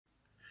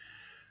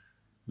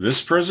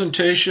This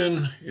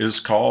presentation is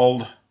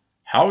called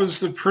How is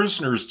the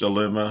Prisoner's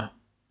Dilemma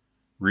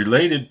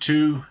Related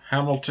to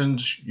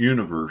Hamilton's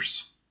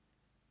Universe?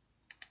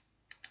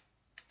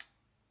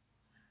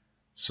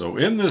 So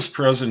in this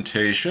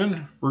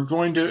presentation, we're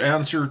going to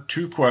answer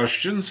two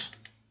questions.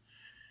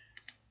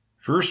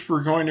 First,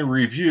 we're going to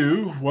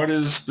review what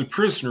is the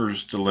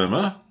prisoner's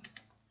dilemma.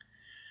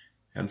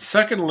 And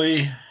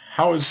secondly,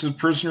 how is the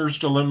prisoner's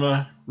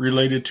dilemma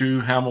related to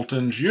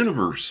Hamilton's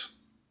universe?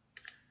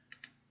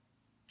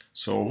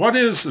 So what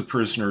is the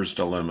prisoner's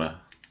dilemma?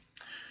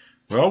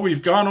 Well,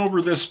 we've gone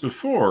over this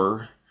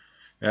before,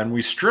 and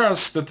we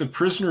stress that the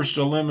prisoner's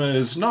dilemma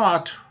is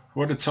not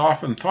what it's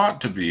often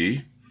thought to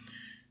be,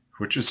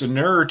 which is a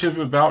narrative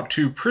about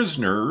two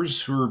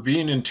prisoners who are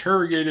being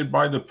interrogated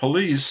by the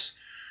police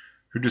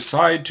who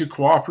decide to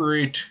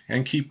cooperate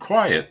and keep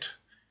quiet.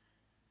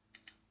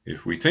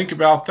 If we think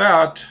about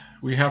that,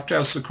 we have to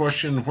ask the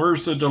question,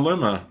 where's the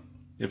dilemma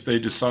if they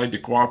decide to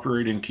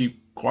cooperate and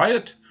keep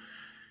quiet?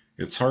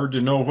 It's hard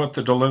to know what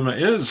the dilemma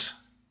is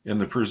in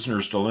the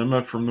prisoner's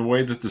dilemma from the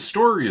way that the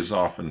story is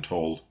often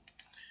told.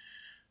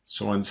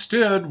 So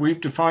instead,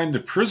 we've defined the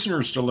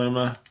prisoner's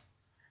dilemma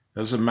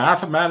as a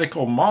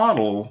mathematical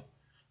model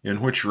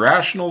in which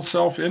rational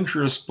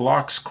self-interest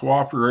blocks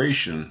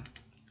cooperation.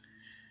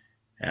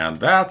 And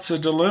that's a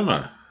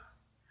dilemma.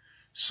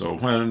 So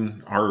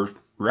when our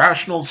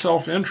rational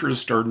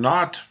self-interest are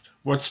not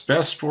what's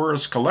best for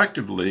us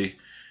collectively,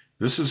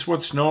 this is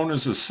what's known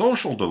as a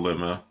social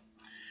dilemma.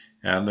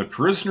 And the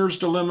prisoner's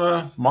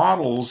dilemma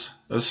models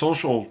a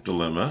social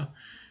dilemma.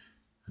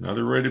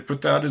 Another way to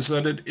put that is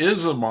that it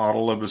is a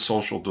model of a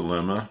social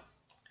dilemma.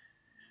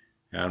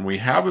 And we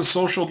have a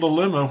social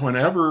dilemma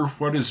whenever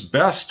what is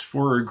best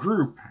for a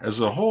group as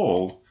a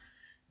whole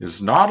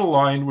is not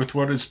aligned with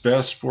what is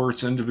best for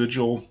its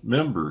individual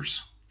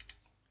members.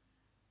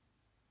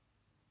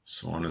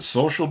 So in a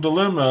social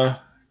dilemma,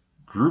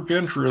 group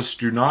interests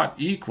do not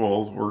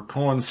equal or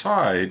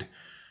coincide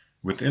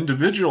with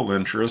individual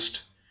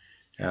interest,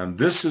 and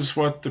this is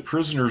what the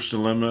prisoner's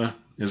dilemma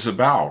is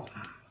about.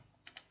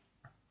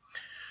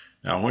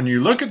 Now, when you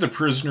look at the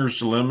prisoner's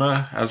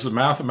dilemma as a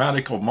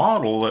mathematical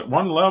model, at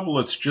one level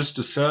it's just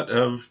a set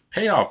of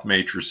payoff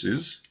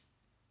matrices.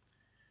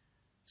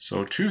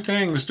 So two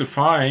things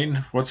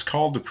define what's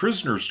called the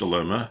prisoner's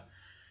dilemma,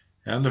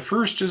 and the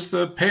first is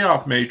the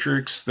payoff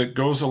matrix that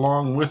goes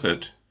along with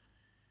it.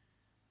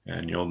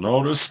 And you'll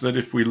notice that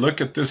if we look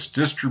at this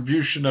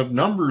distribution of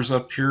numbers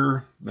up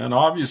here, then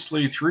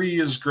obviously 3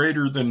 is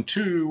greater than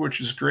 2,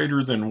 which is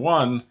greater than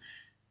 1,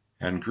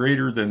 and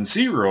greater than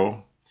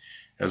 0.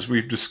 As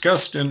we've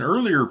discussed in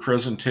earlier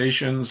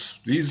presentations,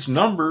 these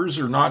numbers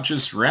are not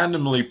just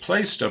randomly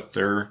placed up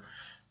there,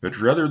 but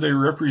rather they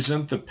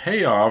represent the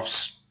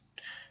payoffs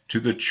to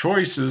the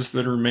choices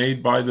that are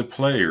made by the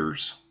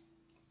players.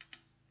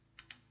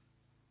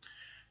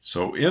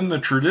 So in the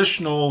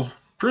traditional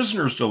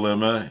prisoner's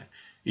dilemma,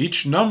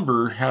 each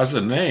number has a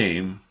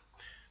name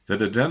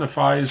that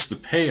identifies the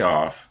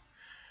payoff.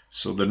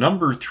 So the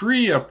number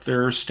 3 up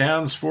there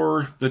stands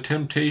for the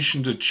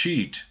temptation to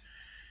cheat.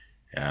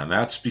 And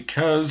that's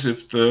because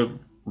if the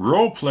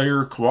row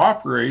player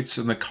cooperates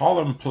and the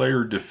column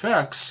player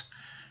defects,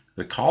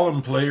 the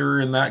column player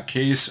in that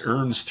case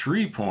earns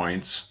 3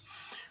 points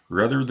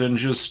rather than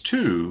just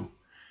 2.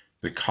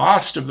 The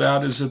cost of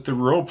that is that the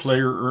row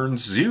player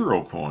earns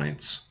 0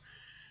 points.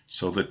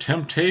 So the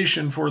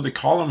temptation for the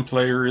column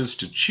player is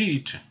to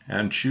cheat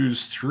and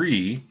choose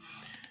 3.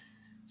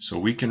 So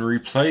we can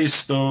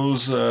replace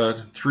those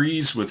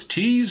 3s with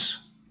T's.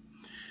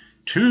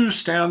 2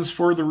 stands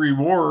for the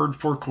reward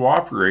for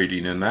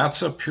cooperating, and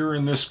that's up here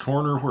in this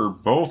corner where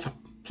both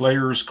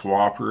players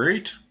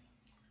cooperate.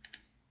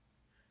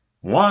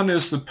 1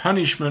 is the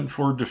punishment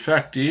for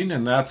defecting,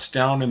 and that's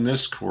down in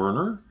this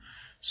corner.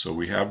 So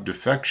we have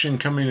defection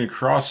coming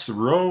across the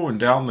row and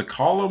down the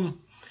column,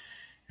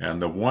 and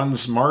the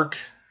 1s mark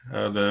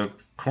the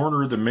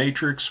corner of the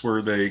matrix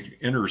where they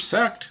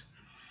intersect.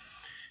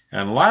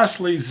 And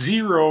lastly,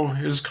 0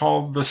 is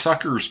called the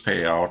sucker's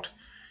payout.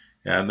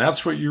 And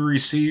that's what you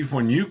receive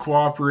when you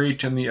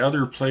cooperate and the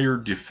other player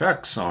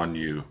defects on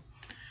you.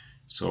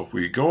 So if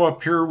we go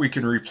up here, we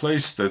can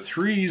replace the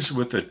 3s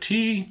with a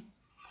T.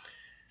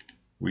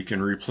 We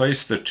can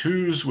replace the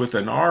 2s with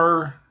an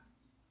R.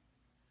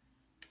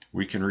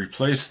 We can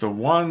replace the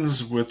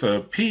 1s with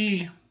a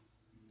P.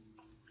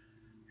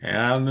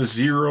 And the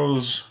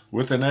 0s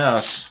with an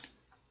S.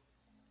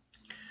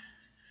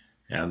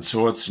 And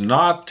so it's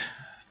not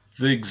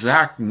the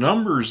exact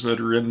numbers that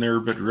are in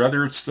there, but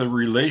rather it's the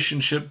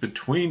relationship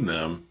between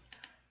them.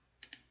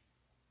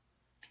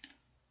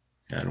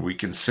 And we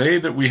can say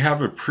that we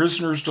have a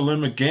prisoner's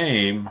dilemma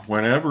game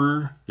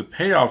whenever the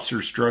payoffs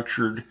are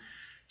structured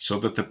so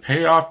that the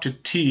payoff to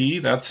T,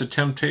 that's a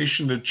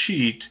temptation to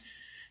cheat,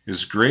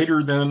 is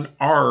greater than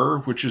R,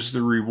 which is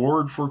the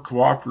reward for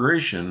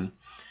cooperation,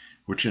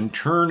 which in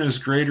turn is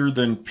greater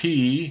than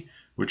P,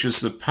 which is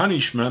the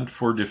punishment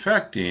for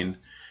defecting,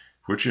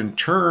 which in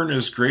turn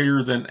is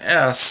greater than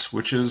S,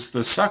 which is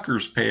the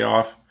sucker's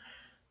payoff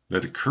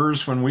that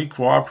occurs when we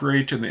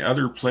cooperate and the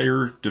other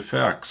player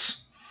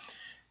defects.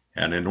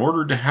 And in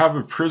order to have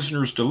a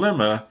prisoner's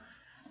dilemma,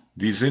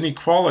 these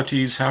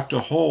inequalities have to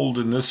hold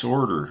in this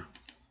order.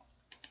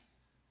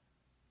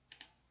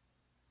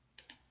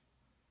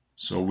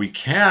 So we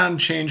can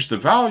change the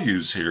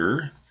values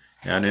here,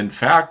 and in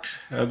fact,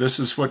 this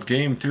is what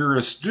game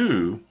theorists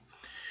do.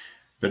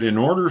 But in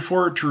order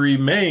for it to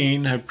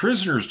remain a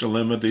prisoner's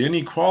dilemma, the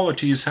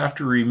inequalities have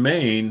to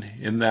remain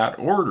in that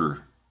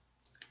order.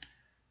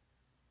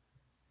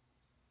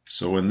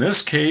 So in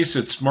this case,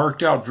 it's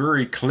marked out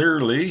very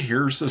clearly.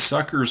 Here's the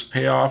sucker's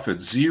payoff at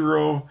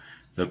 0,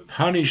 the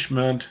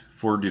punishment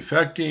for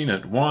defecting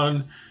at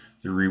 1,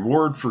 the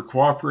reward for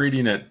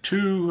cooperating at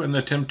 2, and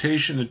the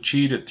temptation to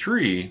cheat at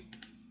 3.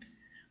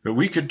 But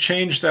we could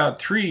change that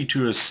 3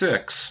 to a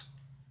 6.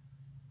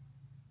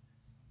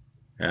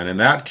 And in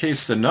that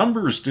case, the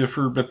numbers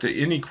differ, but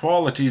the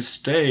inequalities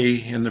stay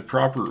in the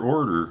proper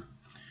order.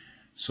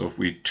 So if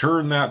we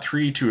turn that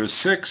 3 to a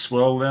 6,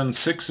 well then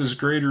 6 is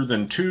greater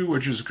than 2,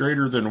 which is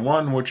greater than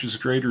 1, which is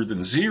greater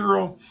than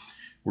 0.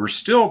 We're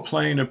still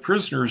playing a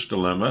prisoner's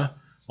dilemma,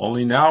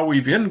 only now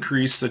we've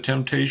increased the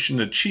temptation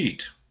to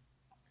cheat.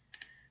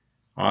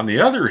 On the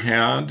other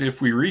hand,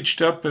 if we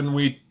reached up and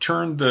we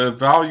turned the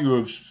value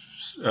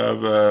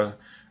of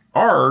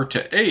R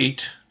to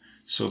 8,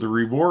 so the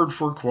reward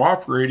for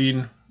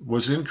cooperating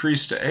was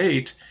increased to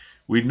 8,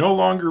 we'd no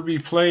longer be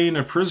playing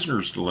a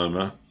prisoner's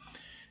dilemma.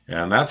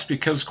 And that's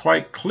because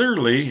quite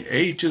clearly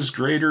 8 is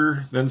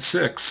greater than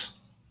 6.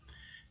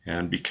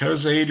 And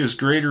because 8 is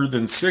greater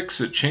than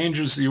 6, it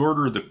changes the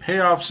order of the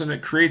payoffs and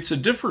it creates a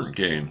different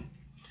game.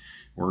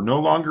 We're no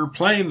longer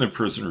playing the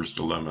prisoner's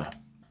dilemma.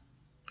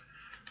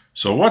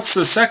 So what's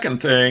the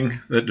second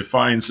thing that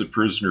defines the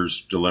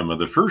prisoner's dilemma?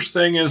 The first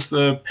thing is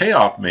the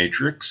payoff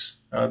matrix.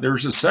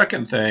 There's a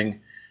second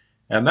thing,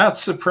 and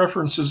that's the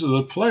preferences of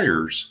the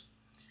players.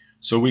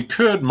 So we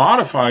could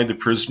modify the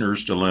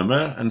prisoner's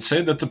dilemma and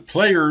say that the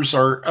players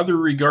are other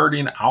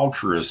regarding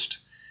altruist.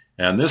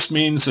 And this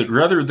means that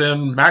rather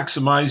than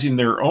maximizing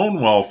their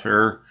own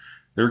welfare,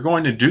 they're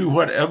going to do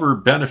whatever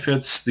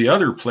benefits the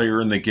other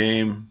player in the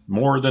game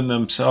more than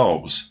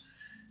themselves.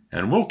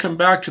 And we'll come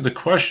back to the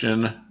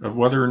question of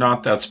whether or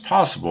not that's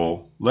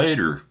possible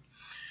later.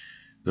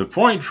 The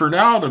point for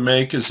now to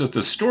make is that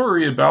the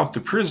story about the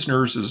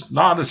prisoners is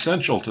not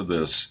essential to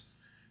this.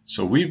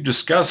 So we've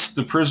discussed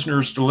the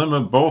prisoner's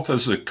dilemma both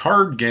as a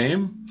card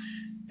game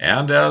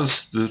and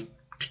as the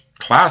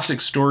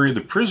classic story of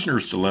the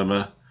prisoner's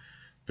dilemma.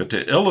 But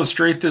to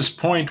illustrate this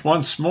point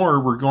once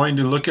more, we're going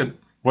to look at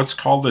what's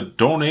called a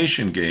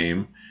donation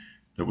game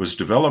that was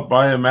developed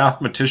by a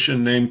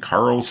mathematician named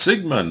Carl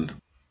Sigmund.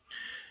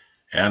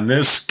 And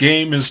this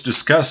game is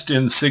discussed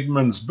in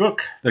Sigmund's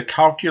book, The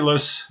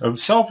Calculus of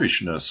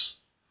Selfishness.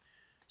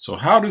 So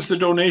how does the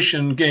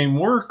donation game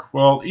work?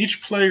 Well,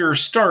 each player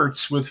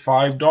starts with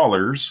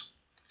 $5.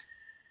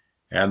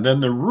 And then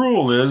the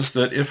rule is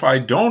that if I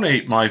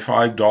donate my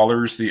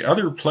 $5, the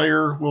other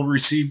player will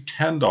receive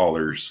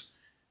 $10.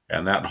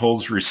 And that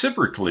holds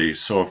reciprocally.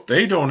 So if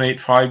they donate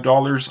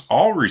 $5,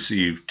 I'll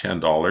receive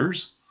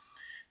 $10.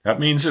 That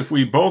means if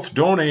we both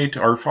donate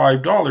our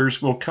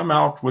 $5, we'll come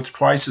out with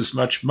twice as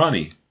much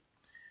money.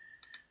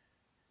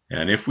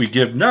 And if we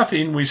give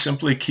nothing, we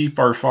simply keep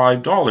our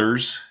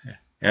 $5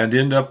 and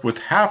end up with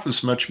half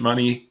as much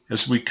money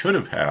as we could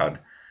have had.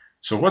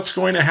 So what's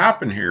going to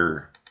happen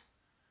here?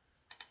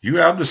 You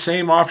have the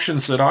same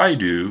options that I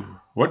do.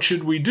 What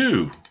should we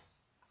do?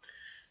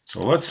 So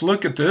let's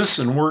look at this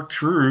and work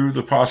through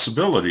the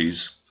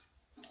possibilities.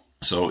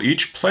 So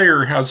each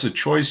player has a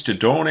choice to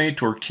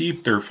donate or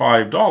keep their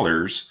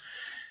 $5,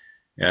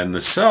 and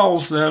the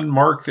cells then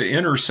mark the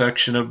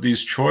intersection of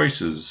these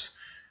choices.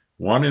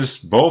 One is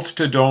both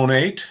to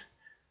donate,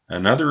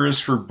 another is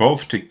for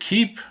both to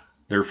keep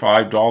their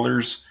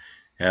 $5,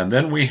 and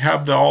then we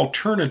have the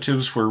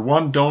alternatives where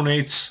one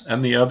donates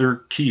and the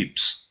other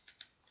keeps.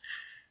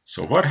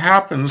 So what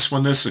happens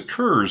when this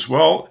occurs?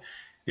 Well,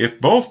 if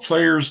both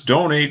players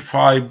donate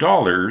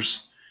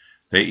 $5,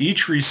 they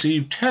each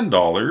receive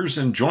 $10,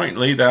 and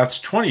jointly that's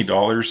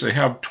 $20. They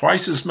have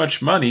twice as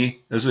much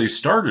money as they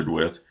started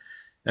with,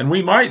 and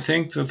we might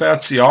think that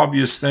that's the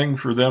obvious thing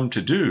for them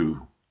to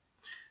do.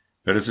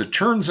 But as it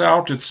turns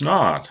out, it's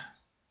not.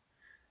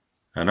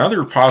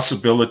 Another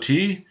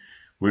possibility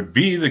would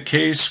be the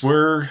case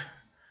where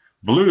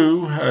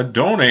blue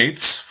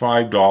donates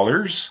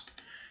 $5,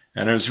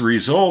 and as a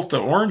result, the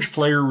orange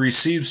player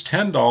receives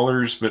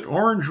 $10, but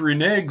orange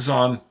reneges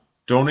on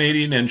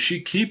donating and she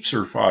keeps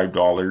her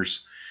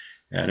 $5.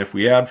 And if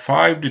we add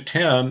 5 to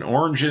 10,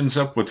 orange ends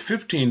up with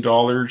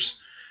 $15.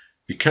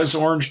 Because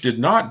orange did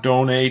not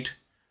donate,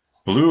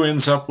 blue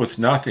ends up with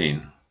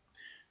nothing.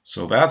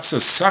 So that's a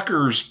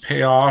sucker's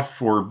payoff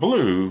for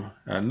blue,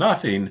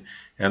 nothing,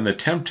 and the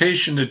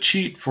temptation to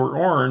cheat for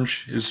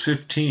orange is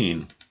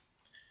 15.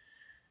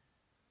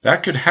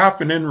 That could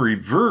happen in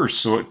reverse,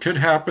 so it could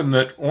happen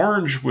that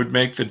orange would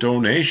make the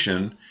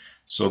donation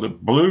so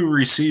that blue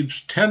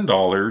receives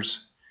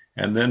 $10,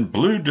 and then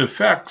blue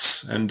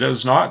defects and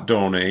does not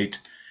donate,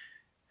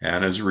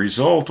 And as a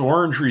result,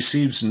 orange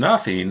receives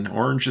nothing.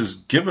 Orange has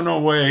given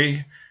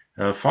away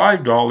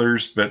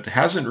 $5 but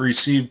hasn't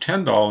received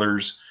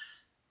 $10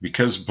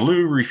 because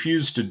blue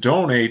refused to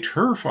donate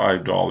her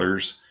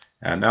 $5.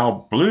 And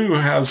now blue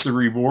has the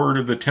reward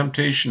of the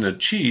temptation to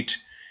cheat,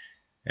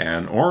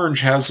 and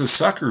orange has a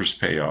sucker's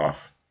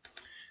payoff.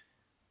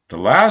 The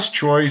last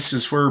choice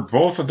is where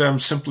both of them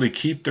simply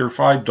keep their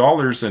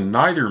 $5 and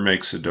neither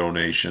makes a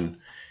donation,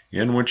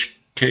 in which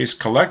case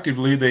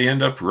collectively they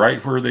end up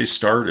right where they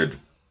started.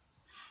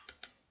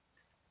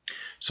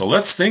 So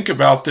let's think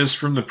about this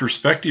from the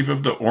perspective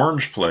of the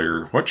orange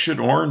player. What should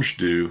orange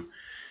do?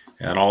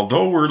 And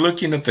although we're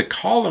looking at the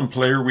column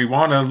player, we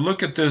want to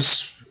look at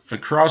this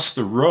across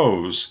the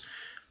rows,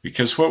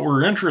 because what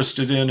we're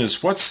interested in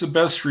is what's the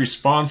best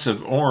response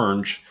of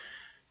orange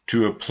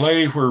to a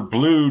play where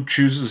blue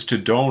chooses to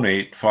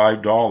donate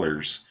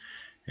 $5.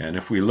 And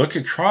if we look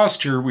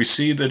across here, we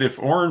see that if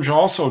orange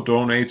also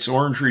donates,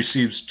 orange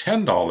receives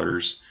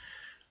 $10.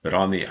 But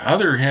on the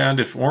other hand,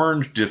 if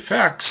orange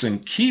defects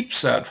and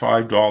keeps that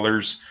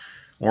 $5,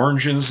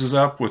 orange ends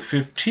up with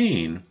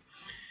 15.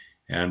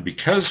 And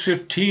because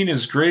 15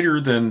 is greater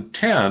than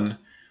 10,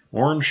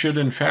 orange should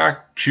in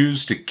fact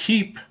choose to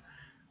keep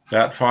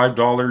that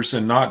 $5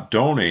 and not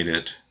donate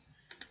it.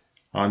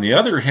 On the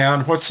other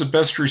hand, what's the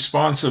best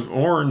response of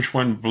orange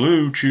when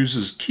blue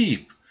chooses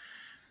keep?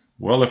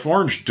 Well, if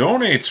orange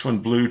donates when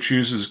blue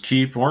chooses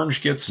keep,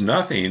 orange gets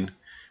nothing.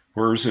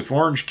 Whereas if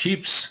orange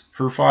keeps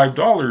her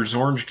 $5,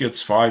 orange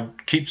keeps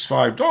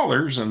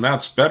 $5, and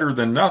that's better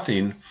than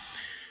nothing.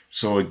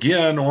 So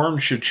again,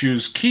 orange should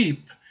choose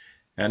keep.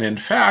 And in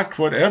fact,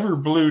 whatever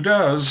blue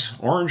does,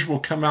 orange will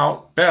come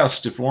out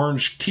best if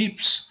orange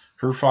keeps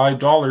her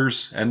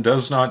 $5 and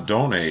does not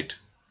donate.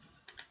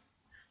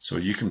 So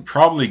you can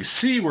probably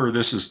see where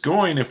this is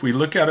going if we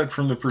look at it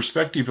from the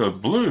perspective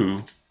of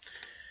blue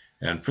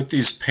and put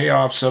these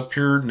payoffs up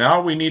here.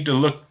 Now we need to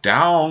look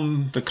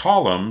down the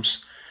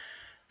columns,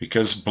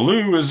 because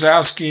blue is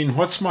asking,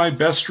 what's my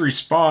best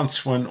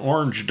response when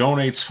orange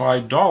donates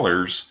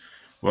 $5?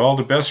 Well,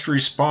 the best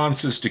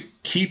response is to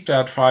keep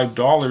that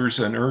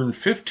 $5 and earn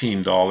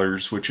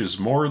 $15, which is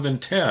more than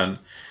 10.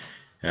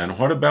 And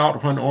what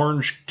about when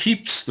orange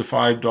keeps the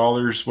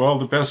 $5? Well,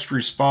 the best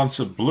response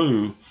of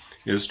blue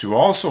is to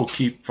also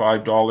keep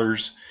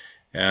 $5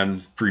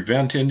 and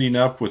prevent ending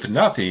up with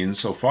nothing.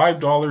 So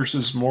 $5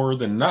 is more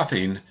than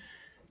nothing,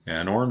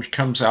 and orange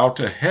comes out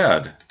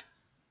ahead.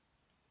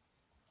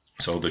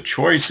 So the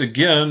choice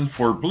again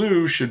for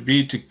blue should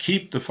be to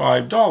keep the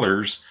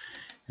 $5,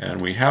 and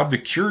we have the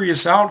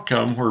curious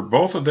outcome where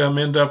both of them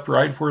end up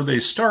right where they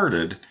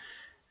started,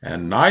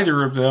 and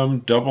neither of them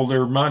double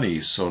their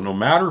money. So no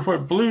matter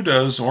what blue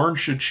does, orange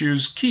should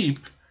choose keep,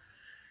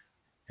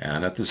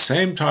 and at the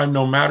same time,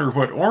 no matter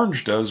what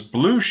orange does,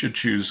 blue should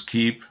choose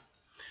keep.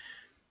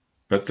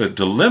 But the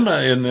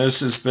dilemma in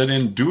this is that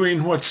in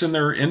doing what's in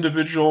their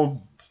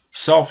individual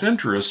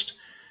self-interest,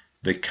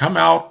 they come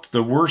out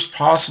the worst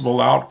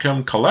possible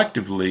outcome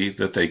collectively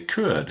that they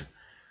could.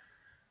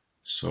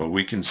 So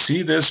we can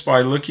see this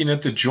by looking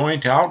at the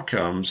joint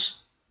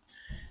outcomes.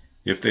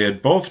 If they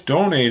had both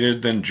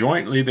donated, then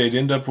jointly they'd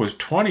end up with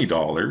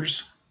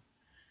 $20.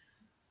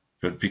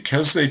 But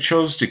because they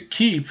chose to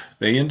keep,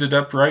 they ended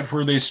up right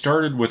where they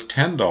started with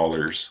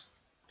 $10.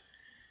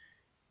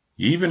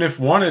 Even if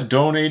one had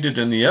donated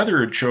and the other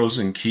had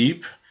chosen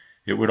keep,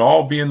 it would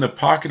all be in the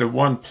pocket of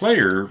one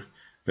player,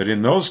 but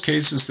in those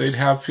cases they'd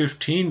have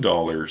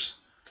 $15.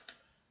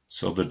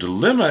 So the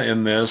dilemma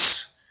in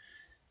this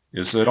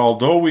is that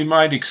although we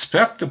might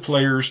expect the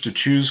players to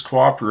choose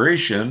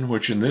cooperation,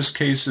 which in this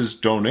case is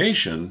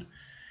donation,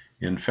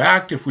 in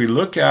fact, if we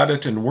look at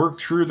it and work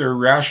through their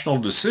rational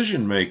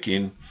decision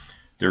making,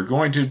 they're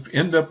going to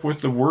end up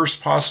with the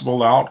worst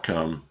possible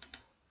outcome.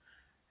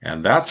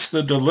 And that's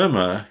the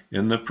dilemma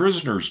in the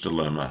prisoner's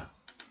dilemma.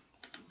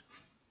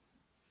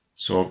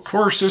 So of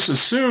course this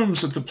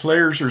assumes that the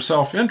players are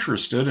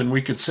self-interested, and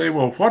we could say,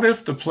 well, what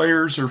if the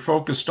players are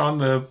focused on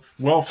the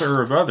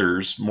welfare of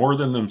others more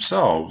than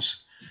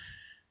themselves?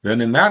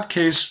 Then in that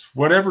case,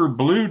 whatever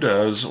blue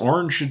does,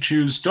 orange should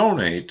choose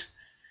donate.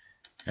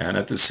 And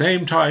at the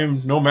same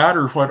time, no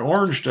matter what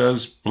orange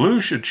does, blue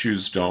should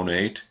choose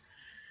donate.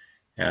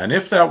 And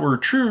if that were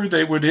true,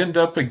 they would end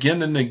up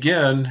again and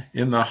again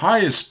in the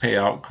highest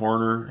payout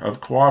corner of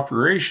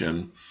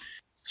cooperation.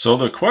 So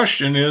the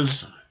question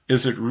is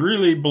it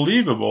really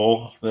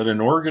believable that an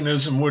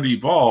organism would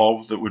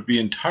evolve that would be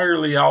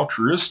entirely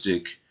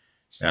altruistic?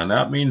 And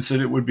that means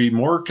that it would be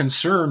more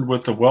concerned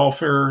with the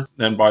welfare,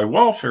 and by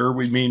welfare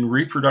we mean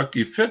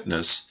reproductive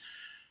fitness.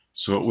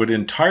 So it would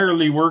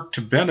entirely work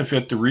to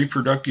benefit the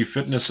reproductive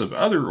fitness of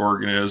other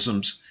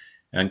organisms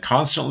and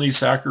constantly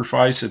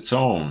sacrifice its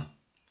own.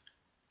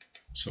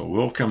 So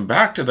we'll come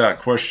back to that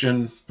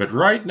question, but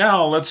right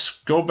now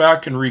let's go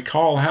back and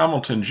recall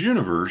Hamilton's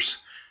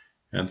universe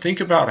and think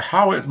about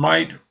how it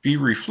might be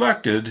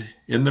reflected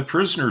in the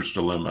prisoner's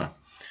dilemma.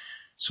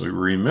 So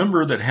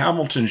remember that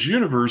Hamilton's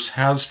universe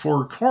has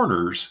four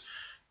corners: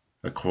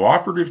 a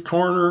cooperative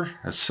corner,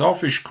 a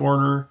selfish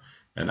corner,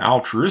 an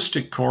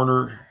altruistic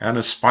corner, and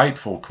a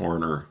spiteful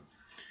corner.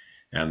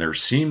 And there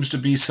seems to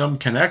be some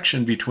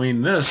connection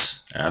between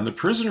this and the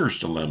prisoner's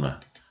dilemma.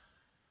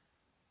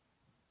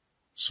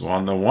 So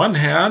on the one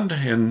hand,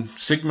 in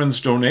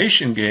Sigmund's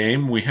donation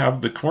game, we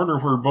have the corner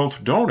where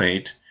both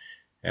donate,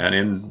 and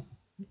in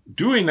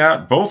doing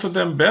that, both of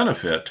them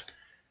benefit.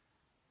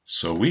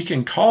 So we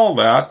can call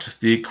that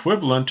the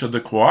equivalent of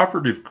the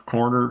cooperative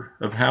corner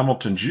of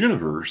Hamilton's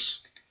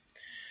universe.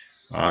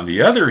 On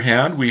the other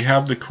hand, we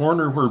have the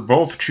corner where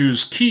both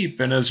choose keep,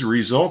 and as a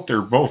result,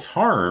 they're both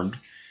harmed.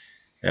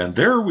 And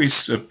there we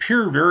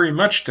appear very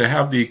much to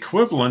have the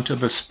equivalent of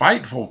the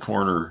spiteful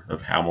corner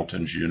of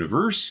Hamilton's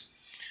universe.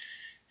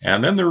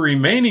 And then the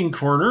remaining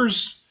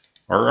corners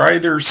are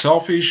either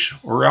selfish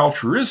or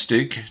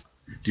altruistic,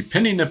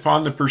 depending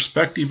upon the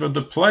perspective of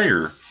the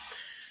player.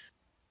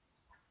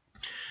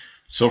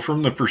 So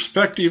from the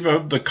perspective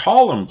of the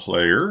column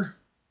player,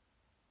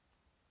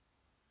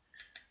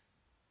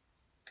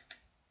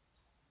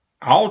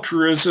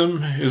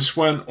 altruism is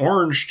when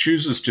orange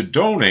chooses to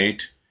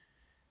donate,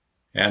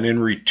 and in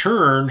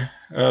return,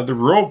 the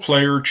row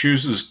player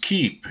chooses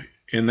keep.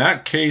 In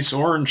that case,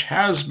 orange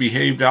has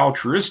behaved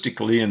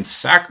altruistically in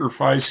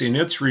sacrificing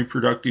its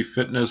reproductive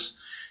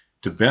fitness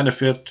to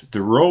benefit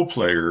the row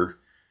player.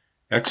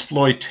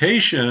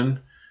 Exploitation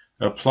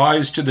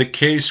applies to the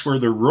case where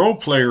the row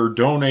player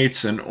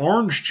donates and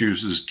orange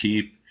chooses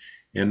keep.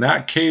 In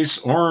that case,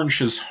 orange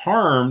has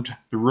harmed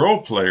the row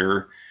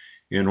player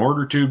in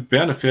order to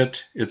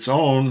benefit its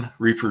own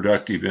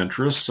reproductive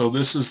interests. So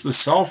this is the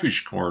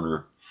selfish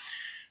corner.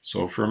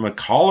 So from a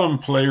column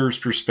player's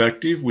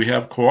perspective, we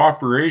have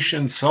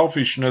cooperation,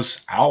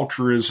 selfishness,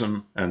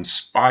 altruism, and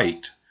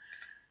spite.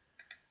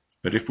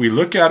 But if we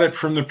look at it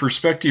from the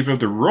perspective of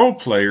the row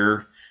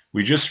player,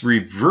 we just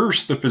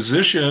reverse the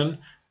position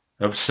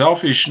of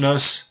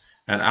selfishness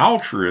and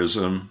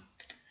altruism.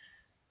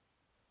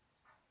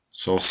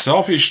 So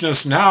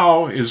selfishness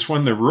now is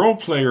when the row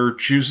player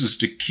chooses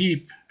to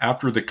keep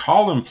after the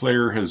column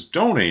player has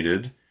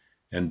donated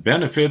and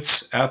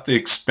benefits at the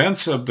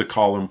expense of the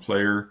column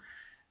player.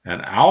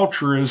 And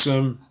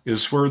altruism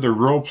is where the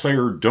row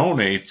player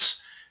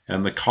donates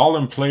and the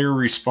column player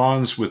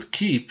responds with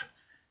keep,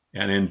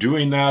 and in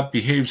doing that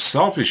behaves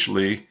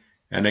selfishly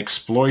and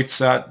exploits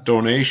that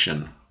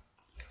donation.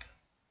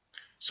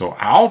 So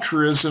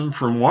altruism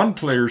from one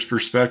player's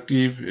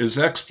perspective is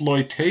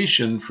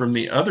exploitation from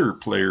the other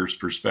player's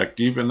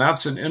perspective, and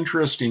that's an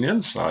interesting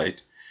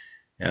insight.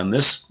 And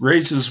this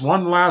raises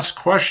one last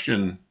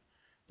question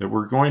that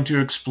we're going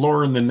to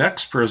explore in the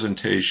next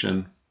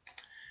presentation.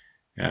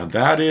 And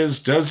that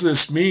is, does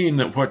this mean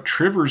that what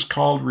Trivers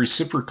called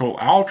reciprocal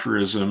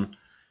altruism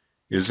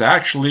is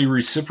actually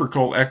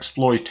reciprocal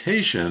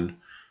exploitation,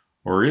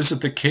 or is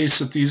it the case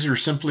that these are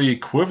simply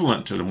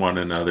equivalent to one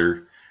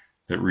another,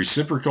 that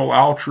reciprocal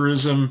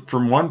altruism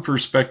from one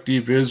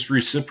perspective is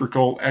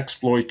reciprocal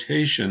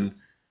exploitation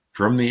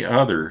from the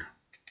other?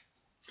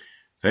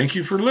 Thank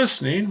you for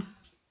listening.